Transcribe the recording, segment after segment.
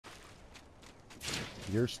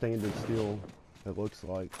You're standing still, it looks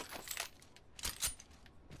like.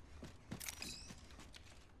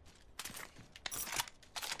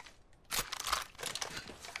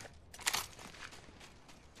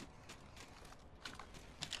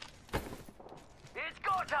 It's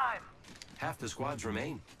go time! Half the squads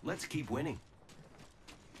remain. Let's keep winning.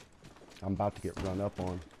 I'm about to get run up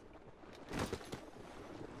on.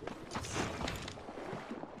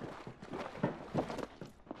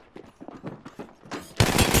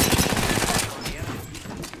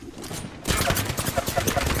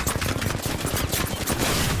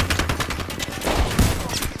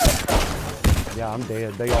 Yeah, I'm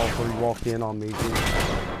dead. They all three walked in on me, dude.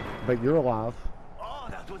 But you're alive. Oh,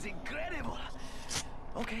 that was incredible!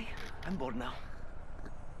 Okay, I'm bored now.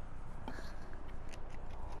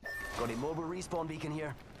 Got a mobile respawn beacon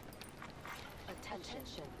here. Attention.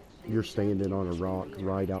 You're standing on a rock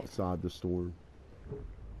right outside the storm.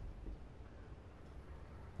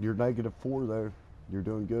 You're -4 though. You're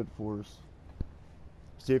doing good for us.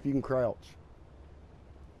 See if you can crouch.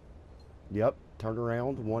 Yep, turn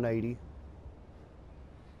around, 180.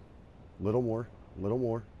 Little more, little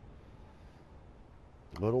more.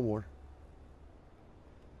 Little more.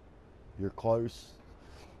 You're close.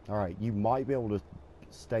 Alright, you might be able to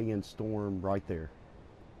stay in storm right there.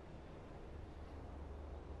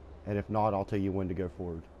 And if not, I'll tell you when to go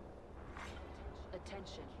forward.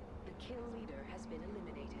 Attention. The kill leader has been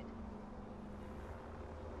eliminated.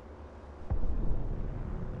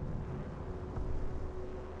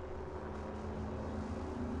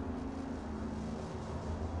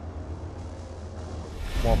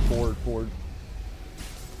 Walk forward, forward.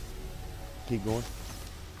 Keep going.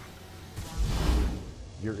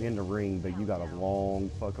 You're in the ring, but you got a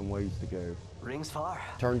long fucking ways to go. Rings far.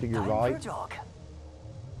 Turn to your Time for a right. jog.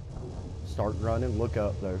 Start running. Look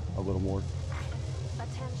up though, a little more.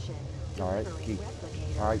 Attention. Alright, Delivering keep.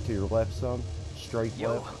 replicator. Alright, to your left some. Straight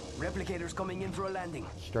Yo, left. replicators coming in for a landing.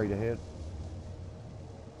 Straight ahead.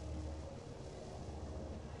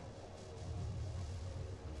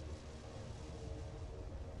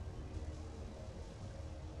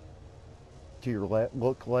 To your left,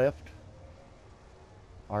 look left.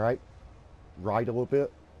 Alright. Right a little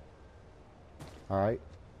bit. Alright.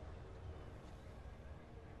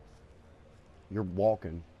 You're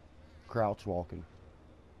walking. Crouch walking.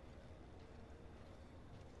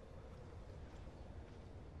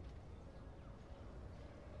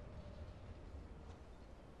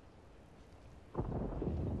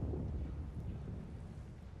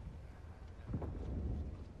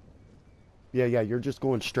 Yeah, you're just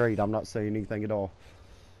going straight. I'm not saying anything at all.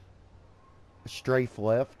 Strafe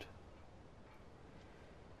left.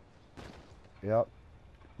 Yep.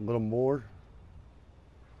 A little more.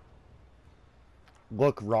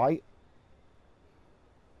 Look right.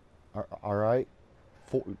 Alright.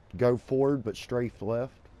 Go forward, but strafe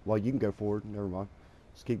left. Well, you can go forward. Never mind.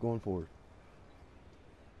 Just keep going forward.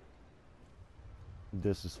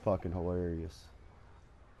 This is fucking hilarious.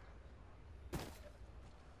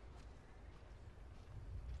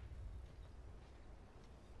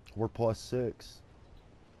 We're +6.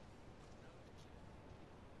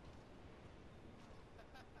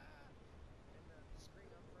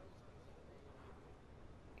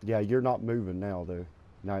 Yeah, you're not moving now, though.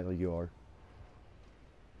 Nightly, you are.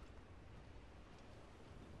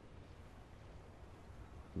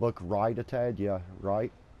 Look right a tad. Yeah,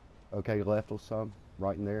 right. Okay, left or some.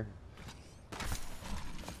 Right in there.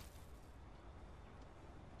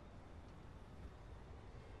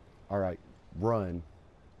 Alright, run.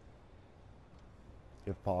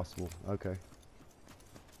 If possible. Okay.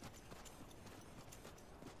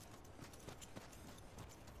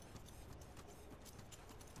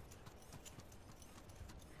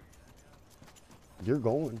 You're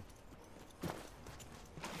going.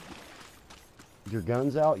 Your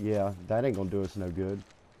gun's out? Yeah, that ain't gonna do us no good.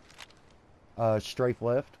 Strafe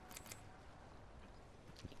left.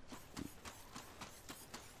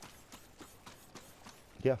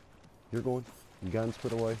 Yeah, you're going. Guns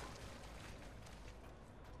put away.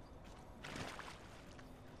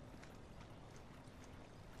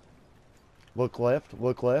 Look left,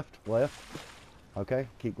 left. Okay,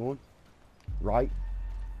 keep going. Right.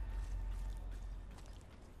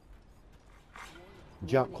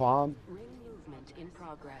 Jump, climb. Ring movement in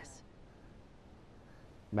progress.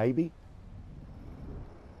 Maybe.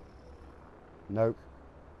 Nope.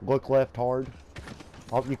 Look left hard.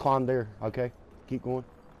 Oh, you climbed there. Okay, keep going.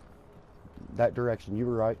 That direction. You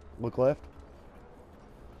were right. Look left.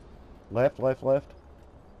 Left.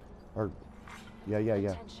 Or, yeah.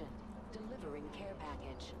 Attention. Delivering care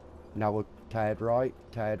package. Now look, tad right.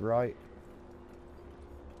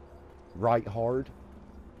 Right hard.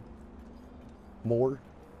 More.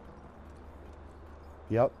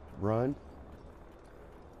 Yep, run.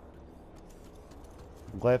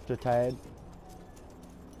 Left a tad.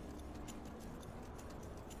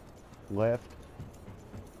 Left.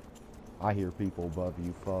 I hear people above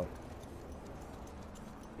you, fuck.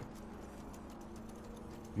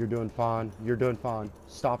 You're doing fine. You're doing fine.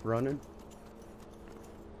 Stop running.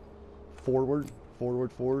 Forward,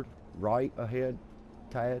 forward, forward. Right ahead,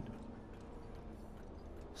 tad.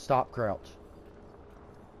 Stop crouch.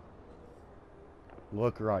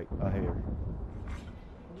 Look right ahead.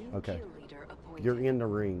 New Okay. kill leader appointed. You're in the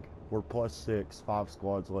ring. We're +6, 5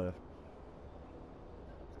 squads left.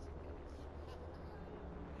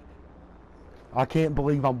 I can't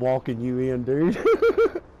believe I'm walking you in, dude.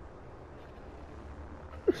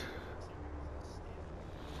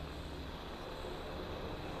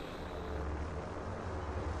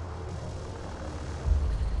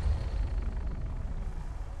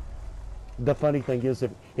 The funny thing is,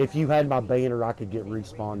 if you had my banner, I could get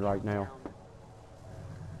respawned right now.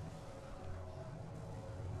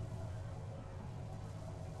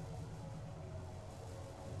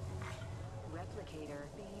 Replicator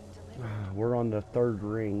being delivered. We're on the 3rd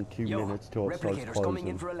ring, 2 Yo, minutes till it starts replicator's coming closing.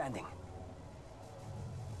 in for a landing.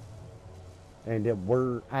 And if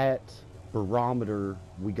we're at Barometer,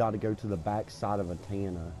 we got to go to the back side of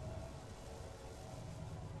Atana.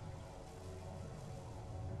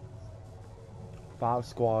 Five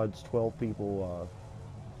squads, 12 people,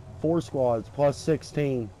 4 squads,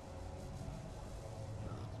 +16.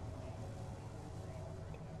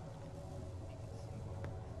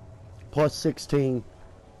 +16.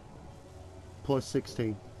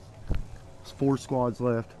 +16. It's 4 squads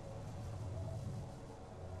left.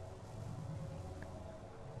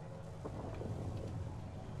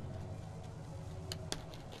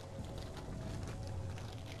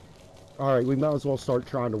 Alright, we might as well start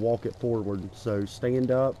trying to walk it forward. So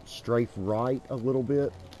stand up, strafe right a little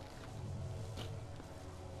bit.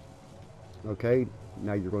 Okay,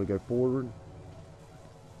 now you're going to go forward.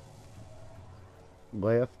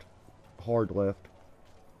 Left, hard left.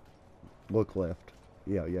 Look left.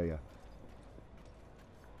 Yeah.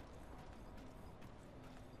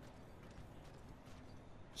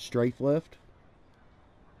 Strafe left.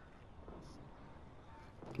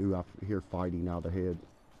 Ooh, I hear fighting out ahead.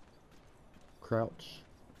 Crouch.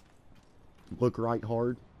 Look right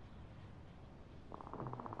hard.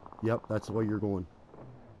 Yep, that's the way you're going.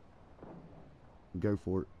 Go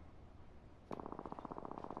for it.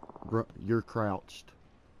 You're crouched.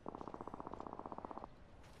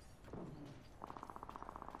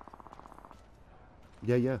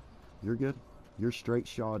 Yeah. You're good. You're straight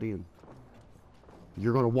shot in.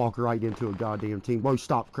 You're gonna walk right into a goddamn team. Whoa,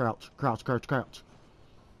 stop. Crouch. Crouch.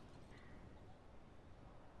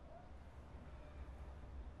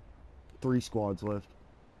 3 squads left.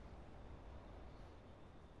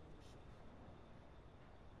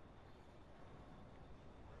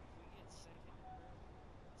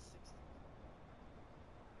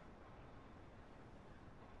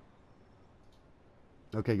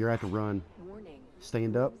 Okay, you're at the run. Warning.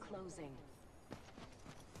 Stand up. Closing.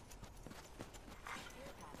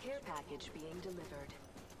 Care package being delivered.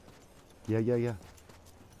 Yeah.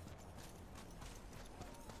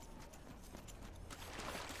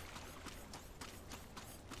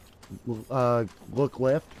 Look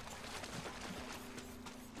left.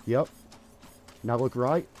 Yep. Now look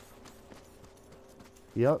right.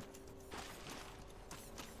 Yep.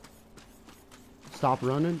 Stop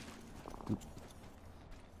running.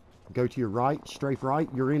 Go to your right. Strafe right.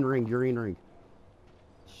 You're in ring.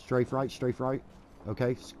 Strafe right.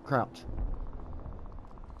 Okay. Crouch.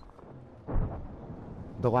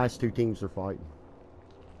 The last 2 teams are fighting.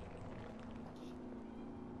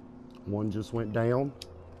 One just went down.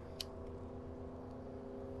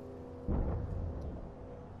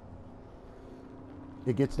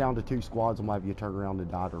 It gets down to 2 squads, and we'll have you turn around and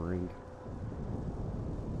die to ring.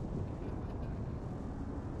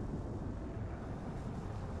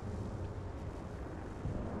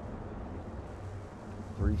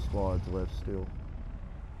 Three squads left still.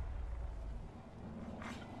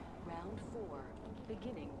 Round 4.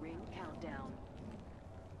 Beginning ring countdown.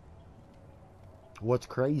 What's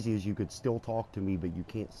crazy is you could still talk to me, but you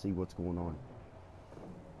can't see what's going on.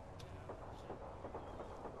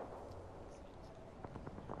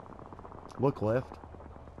 Look left.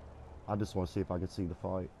 I just want to see if I can see the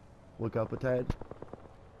fight. Look up a tad.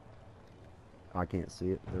 I can't see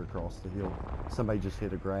it. They're across the hill. Somebody just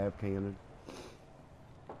hit a grab cannon.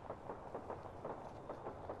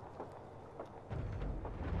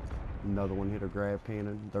 Another one hit a grab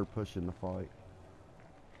cannon. They're pushing the fight.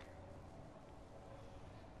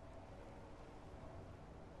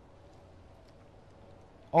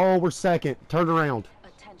 Oh, we're second. Turn around.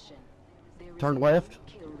 Attention. There is Turn a left.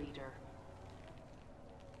 kill leader.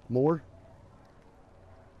 More.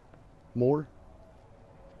 More.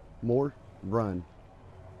 More. Run.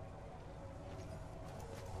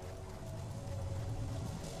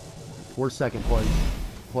 We're second place.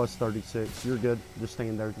 Plus 36. You're good. Just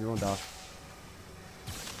stand there. You're gonna die.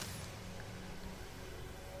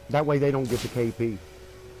 That way they don't get the KP.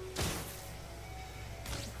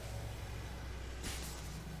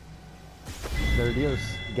 There it is.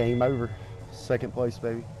 Game over. Second place,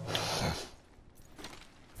 baby.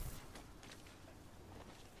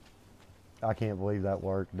 I can't believe that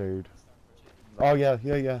worked, dude. Oh yeah.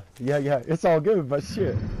 It's all good, but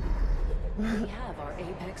shit. We have our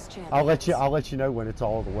Apex champions. I'll let you know when it's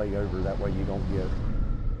all the way over. That way you don't get.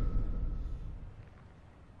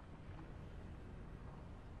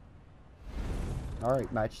 All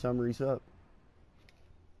right, match summary's up.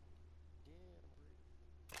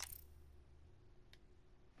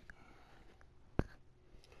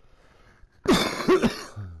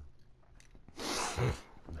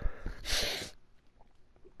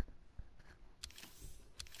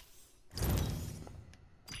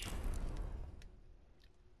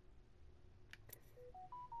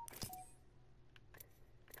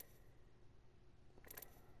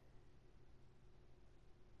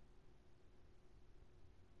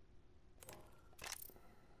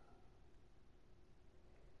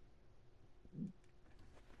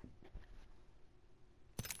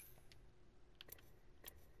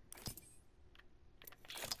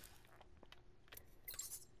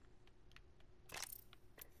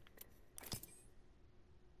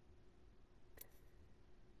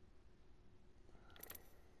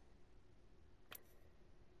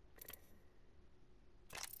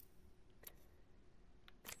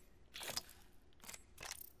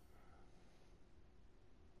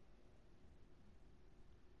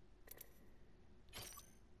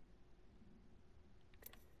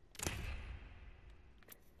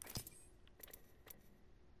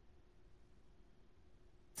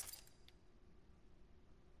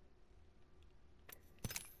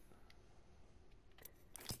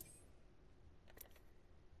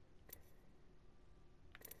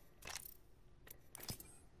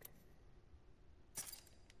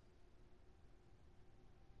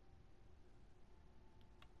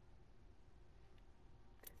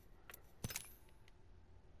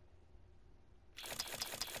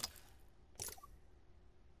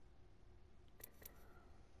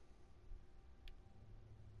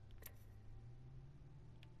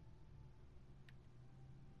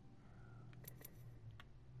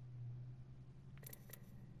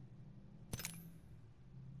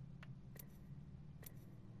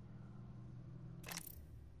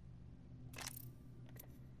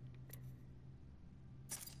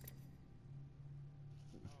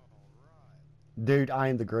 Dude, I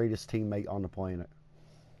am the greatest teammate on the planet.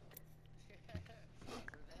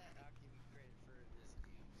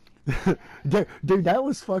 Dude, that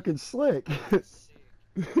was fucking slick.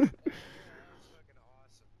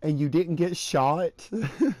 And you didn't get shot.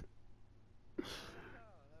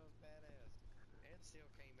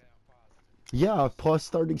 Yeah, plus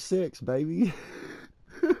 36, baby.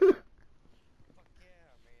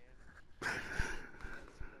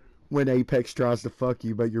 When Apex tries to fuck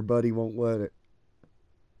you, but your buddy won't let it.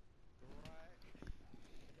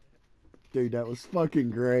 Dude, that was fucking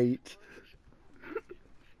great.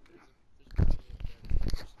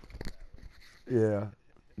 Yeah.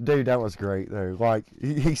 Dude, that was great, though. Like,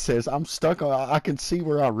 he says, I'm stuck on, I can see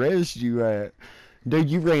where I rezzed you at. Dude,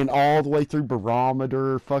 you ran all the way through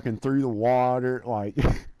Barometer, fucking through the water. Like,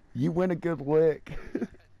 you went a good lick.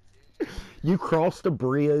 You crossed a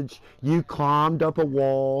bridge. You climbed up a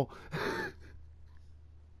wall.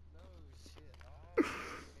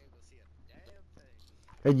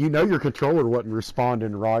 And you know your controller wasn't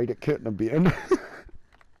responding right. It couldn't have been.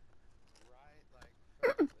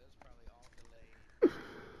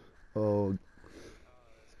 Oh.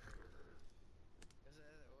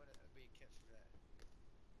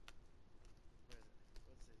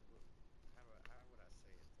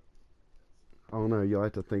 I don't know. You'll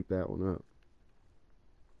have to think that one up.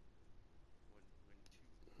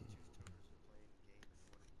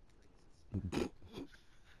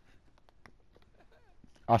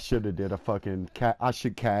 I should have did a fucking I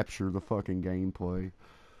should capture the fucking gameplay.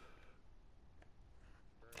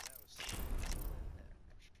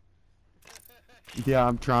 Yeah,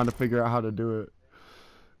 I'm trying to figure out how to do it.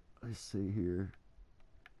 Let's see here.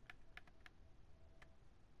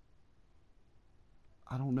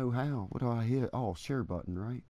 I don't know how. What do I hit? Oh, share button, right?